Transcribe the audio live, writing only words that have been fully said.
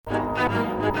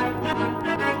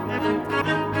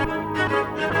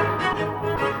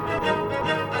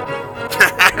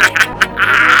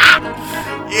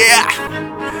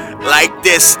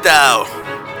guest style.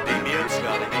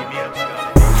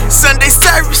 Sunday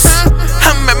service,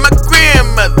 I'm at my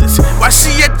grandmother's. While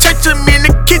she at church, I'm in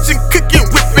the kitchen cooking,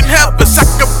 whipping helpers. I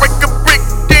can break a brick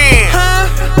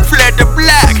down, flat the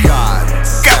block.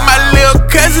 Got my little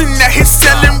cousin out here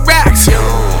selling rocks.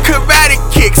 Karate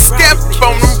kicks, step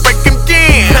on him, break him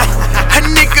down. A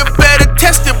nigga better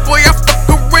test it, boy, I fuck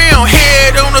around.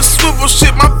 Head on a swivel,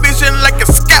 shit, my vision like a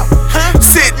scout.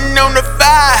 Sitting on the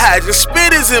fire hydrant,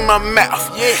 spitters in my mouth.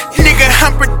 Nigga,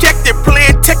 I'm protected,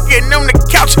 playing Tekken on the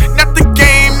couch. Not the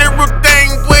game, the real thing,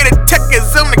 where the tech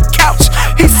is on the couch.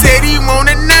 He said he want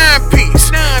a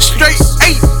 9-piece, straight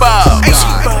 8-ball.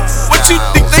 What you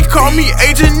think they call me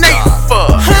Agenteight for?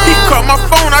 He called my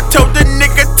phone, I told the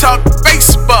nigga talk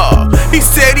baseball. He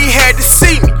said he had to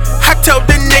see me, I told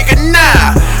the nigga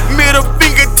nah. Middle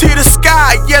finger to the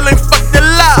sky, yelling fuck the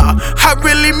law. I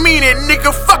really mean it,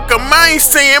 nigga, fuck him, I ain't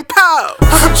saying pow.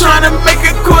 I'm tryna make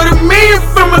 $250,000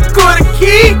 from a quarter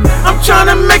key. I'm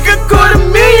tryna make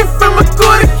 $250,000 from a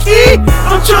quarter key.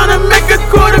 I'm tryna make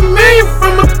 $250,000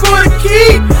 from a quarter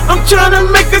key. I'm tryna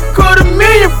make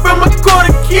 $250,000 from a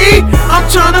quarter key. I'm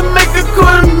tryna make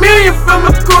 $250,000 from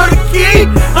a quarter key.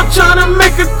 I'm tryna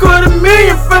make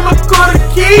 $250,000 from a quarter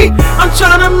key. I'm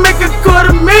tryna make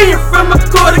 $250,000 from a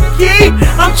quarter key.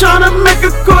 I'm tryna make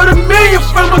 $250,000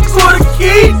 from a quarter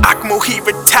key. Akmo, he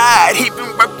retired, he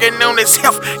been working on his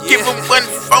health. Give him one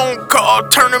phone call,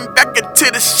 turn him back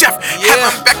into the chef.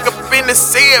 Have him back up in the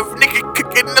cell, nigga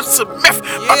cooking up some meth.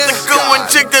 About to go and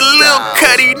jig the Lil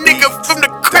Cuddy, nigga from the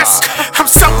crest. I'm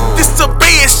so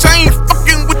disobeyed, I ain't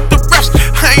fucking with the rest.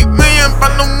 I ain't playing by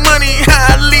no money,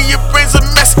 how I leave your brains a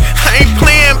mess. I ain't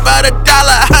playing by the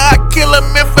dollar, how I kill a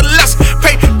man for less.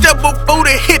 Pay double for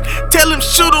the hit, tell him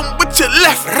shoot him with your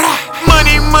left.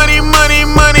 Money, money, money,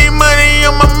 money, money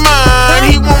on my mind.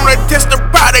 He wanna test the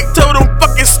product, told him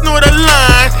fucking snort a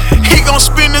line. He gon'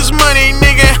 spend his money,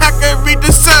 nigga, I can read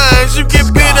the signs. You get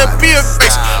bitter, be a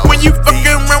face when you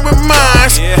fucking run with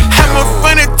mines. I'ma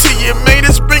run it to you, man,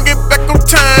 let's bring it back on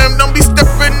time. Don't be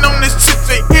stepping on this shit,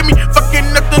 they hear me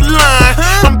fucking up the line.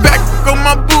 I'm back on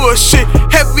my bullshit,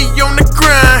 heavy on the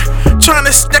grind.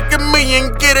 Tryna stack $1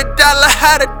 million, get $1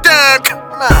 out of dime. Come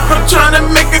on. I'm tryna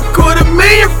make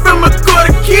 $250,000 from a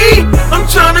quarter key. I'm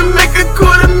tryna make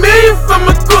 $250,000 from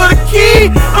a quarter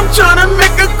key. I'm tryna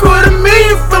make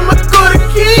 $250,000 from a quarter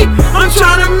key. I'm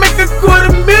tryna